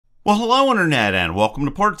Well, hello Internet, and welcome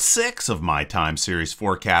to part 6 of my time series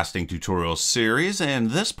forecasting tutorial series. In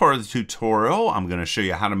this part of the tutorial, I'm going to show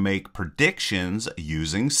you how to make predictions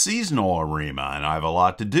using seasonal ARIMA, and I have a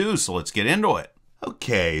lot to do, so let's get into it.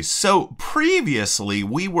 Okay, so previously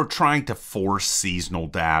we were trying to force seasonal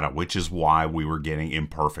data, which is why we were getting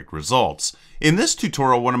imperfect results. In this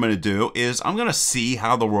tutorial, what I'm going to do is I'm going to see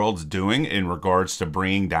how the world's doing in regards to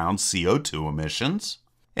bringing down CO2 emissions.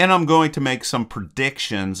 And I'm going to make some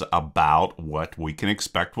predictions about what we can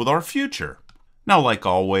expect with our future. Now, like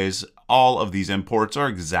always, all of these imports are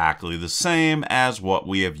exactly the same as what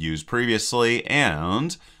we have used previously,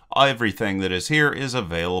 and everything that is here is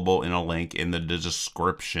available in a link in the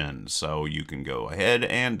description, so you can go ahead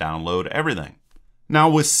and download everything. Now,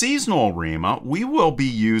 with seasonal ARIMA, we will be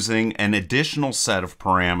using an additional set of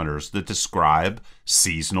parameters that describe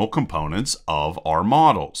seasonal components of our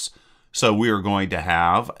models. So we are going to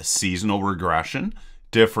have seasonal regression,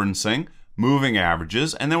 differencing, moving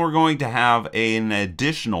averages, and then we're going to have an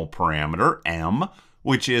additional parameter, M,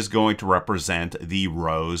 which is going to represent the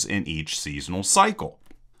rows in each seasonal cycle.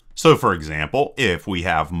 So for example, if we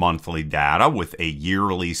have monthly data with a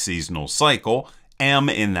yearly seasonal cycle, M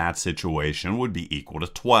in that situation would be equal to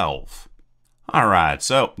 12. All right,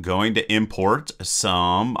 so going to import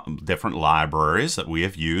some different libraries that we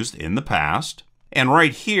have used in the past. And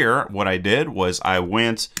right here, what I did was I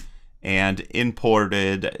went and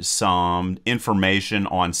imported some information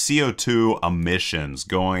on CO2 emissions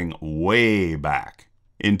going way back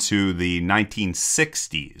into the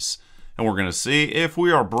 1960s. And we're going to see if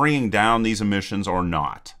we are bringing down these emissions or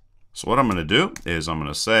not. So what I'm going to do is I'm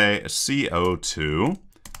going to say CO2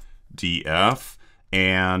 DF,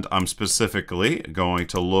 and I'm specifically going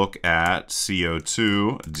to look at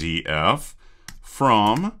CO2 DF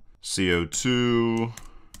from CO2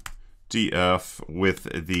 DF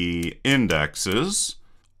with the indexes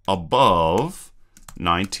above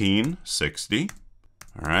 1960.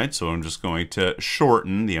 All right, so I'm just going to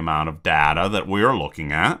shorten the amount of data that we are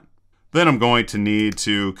looking at. Then I'm going to need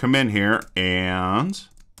to come in here and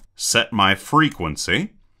set my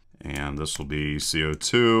frequency. And this will be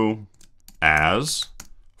CO2 as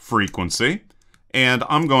frequency. And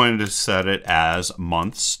I'm going to set it as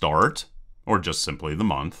month start, or just simply the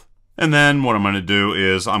month. And then what I'm going to do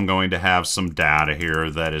is I'm going to have some data here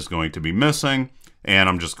that is going to be missing, and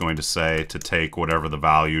I'm just going to say to take whatever the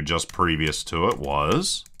value just previous to it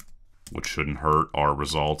was, which shouldn't hurt our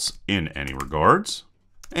results in any regards.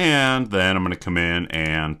 And then I'm going to come in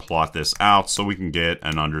and plot this out so we can get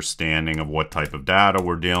an understanding of what type of data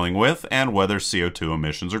we're dealing with and whether CO2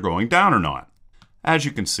 emissions are going down or not. As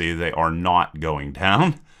you can see, they are not going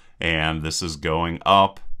down, and this is going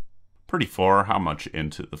up pretty far. How much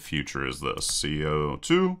into the future is this?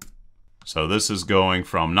 CO2. So this is going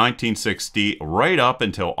from 1960 right up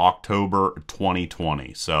until October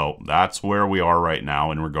 2020. So that's where we are right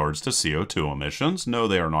now in regards to CO2 emissions. No,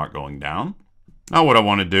 they are not going down. Now what I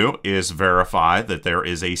want to do is verify that there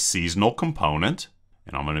is a seasonal component,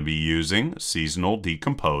 and I'm going to be using seasonal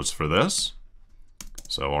decompose for this.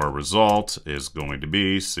 So our result is going to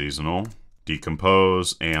be seasonal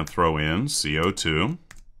decompose and throw in CO2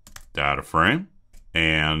 data frame,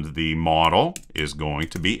 and the model is going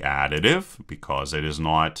to be additive because it is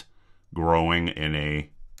not growing in a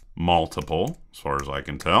multiple as far as I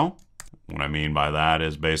can tell. What I mean by that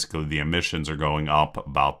is basically the emissions are going up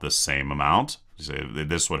about the same amount. So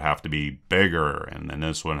this would have to be bigger, and then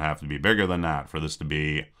this would have to be bigger than that for this to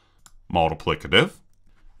be multiplicative.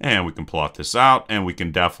 And we can plot this out, and we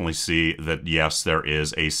can definitely see that yes, there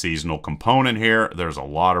is a seasonal component here. There's a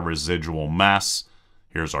lot of residual mess.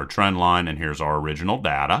 Here's our trend line, and here's our original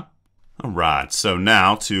data. All right, so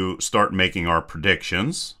now to start making our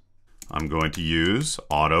predictions, I'm going to use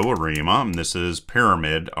Autoregressive, and this is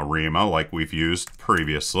pyramid ARIMA like we've used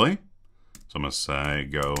previously. So I'm going to say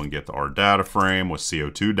go and get our data frame with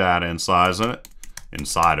CO2 data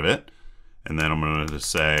inside of it. And then I'm going to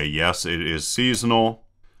say, yes, it is seasonal.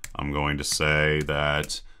 I'm going to say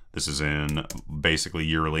that this is in basically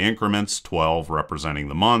yearly increments, 12 representing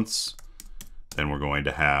the months. Then we're going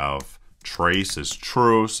to have trace is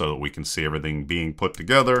true so that we can see everything being put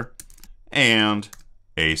together, and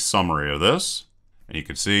a summary of this. And you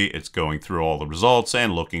can see it's going through all the results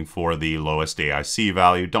and looking for the lowest AIC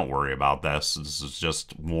value. Don't worry about this. This is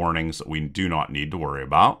just warnings that we do not need to worry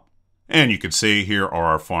about. And you can see here are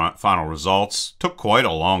our final results. Took quite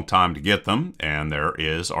a long time to get them, and there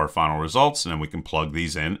is our final results, and then we can plug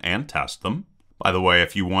these in and test them. By the way,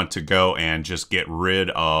 if you want to go and just get rid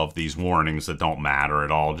of these warnings that don't matter at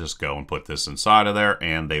all, just go and put this inside of there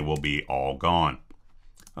and they will be all gone.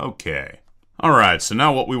 Okay. All right, so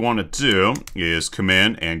now what we want to do is come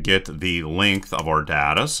in and get the length of our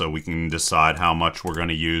data so we can decide how much we're going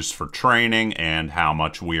to use for training and how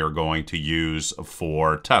much we are going to use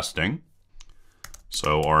for testing.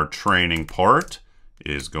 So our training part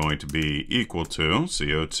is going to be equal to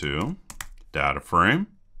CO2 data frame,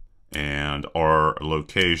 and our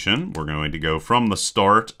location, we're going to go from the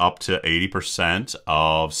start up to 80%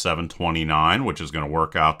 of 729, which is going to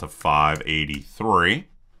work out to 583.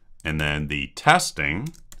 And then the testing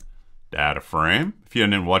data frame, if you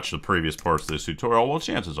didn't watch the previous parts of this tutorial, well,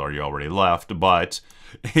 chances are you already left, but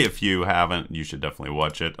if you haven't, you should definitely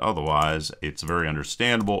watch it. Otherwise, it's very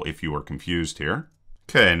understandable if you are confused here.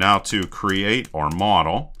 Okay, now to create our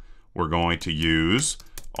model, we're going to use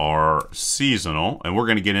our seasonal, and we're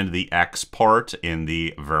going to get into the X part in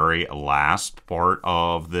the very last part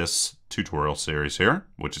of this tutorial series here,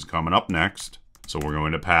 which is coming up next. So we're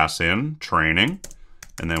going to pass in training,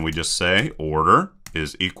 and then we just say order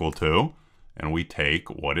is equal to, and we take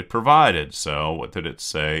what it provided. So what did it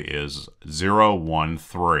say is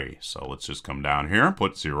 013. So let's just come down here and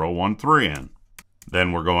put 013 in.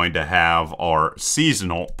 Then we're going to have our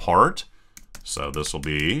seasonal part. So this will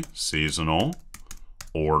be seasonal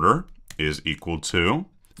order is equal to,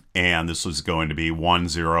 and this is going to be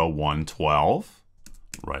 10112,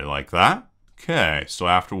 right like that. Okay, so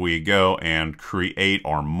after we go and create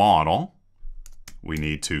our model, we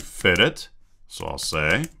need to fit it. So I'll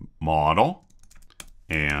say model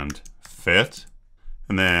and fit.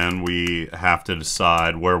 And then we have to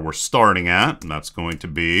decide where we're starting at, and that's going to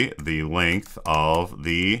be the length of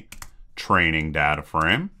the training data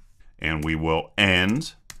frame. And we will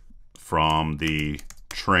end from the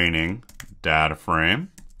training data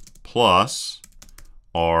frame plus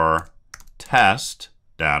our test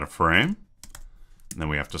data frame. And then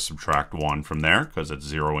we have to subtract 1 from there because it's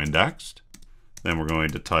 0 indexed. Then we're going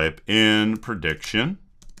to type in prediction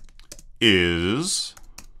is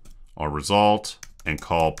our result and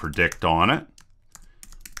call predict on it.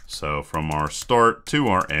 So from our start to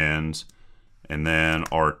our end, and then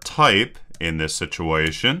our type in this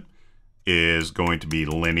situation is going to be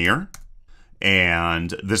linear.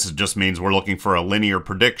 And this just means we're looking for a linear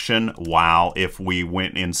prediction, while if we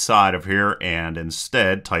went inside of here and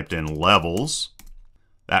instead typed in levels,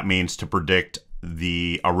 that means to predict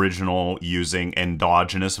the original using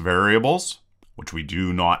endogenous variables, which we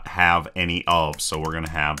do not have any of. So we're going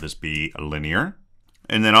to have this be linear.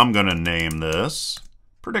 And then I'm going to name this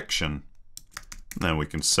prediction. And then we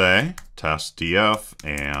can say test df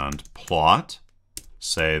and plot.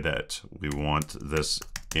 Say that we want this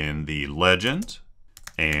in the legend.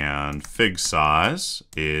 And fig size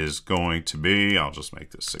is going to be, I'll just make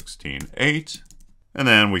this 16:8. And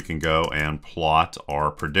then we can go and plot our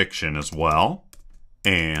prediction as well.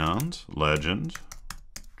 And legend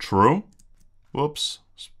true. Whoops.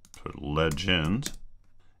 Let's put legend.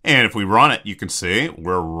 And if we run it, you can see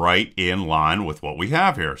we're right in line with what we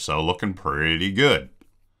have here. So looking pretty good.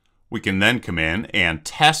 We can then come in and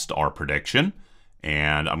test our prediction.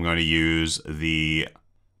 And I'm going to use the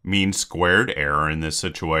mean squared error in this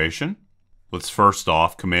situation. Let's first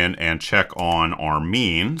off come in and check on our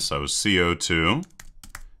mean. So CO2,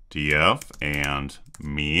 df, and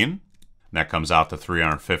mean. That comes out to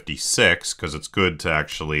 356 because it's good to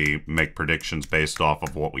actually make predictions based off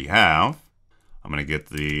of what we have. I'm going to get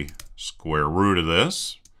the square root of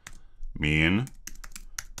this. Mean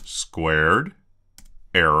squared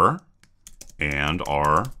error and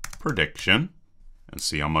our prediction, and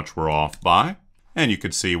see how much we're off by. And you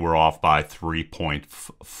can see we're off by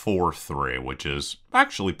 3.43, which is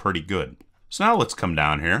actually pretty good. So now let's come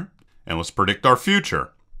down here and let's predict our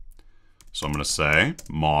future. So I'm going to say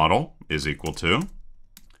model is equal to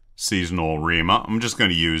seasonal REMA. I'm just going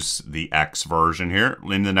to use the X version here.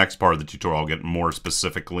 In the next part of the tutorial, I'll get more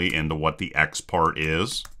specifically into what the X part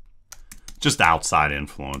is. Just outside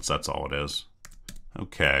influence, that's all it is.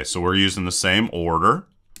 Okay, so we're using the same order,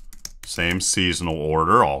 same seasonal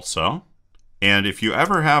order also. And if you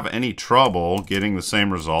ever have any trouble getting the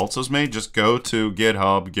same results as me, just go to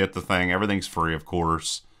GitHub, get the thing. Everything's free, of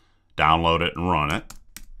course. Download it and run it.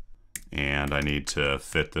 And I need to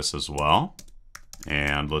fit this as well.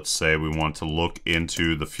 And let's say we want to look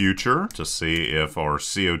into the future to see if our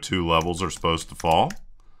CO2 levels are supposed to fall.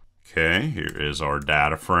 Okay, here is our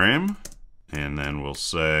data frame. And then we'll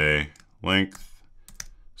say length,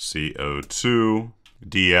 CO2,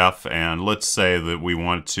 df, and let's say that we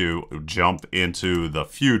want to jump into the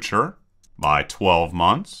future by 12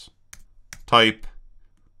 months. Type,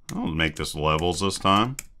 I'll make this levels this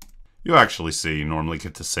time. You actually see you normally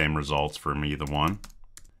get the same results from either one.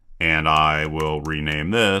 And I will rename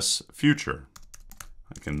this future.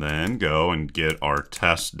 I can then go and get our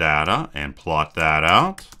test data and plot that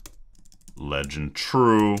out. Legend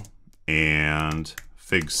true and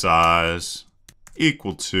fig size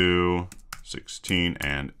equal to 16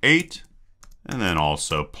 and 8. And then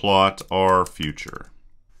also plot our future.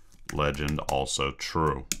 Legend also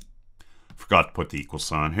true. Forgot to put the equal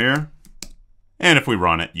sign here. And if we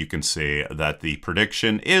run it, you can see that the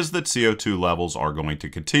prediction is that CO2 levels are going to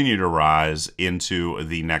continue to rise into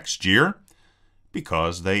the next year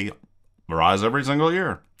because they rise every single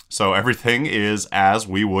year. So everything is as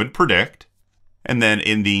we would predict. And then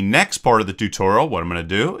in the next part of the tutorial, what I'm going to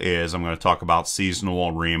do is I'm going to talk about seasonal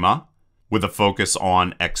ARIMA with a focus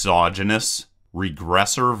on exogenous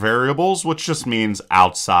regressor variables, which just means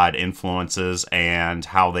outside influences and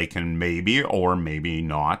how they can maybe or maybe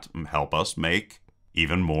not help us make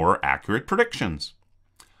even more accurate predictions.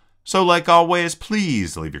 So like always,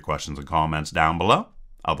 please leave your questions and comments down below.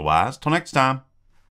 Otherwise, till next time.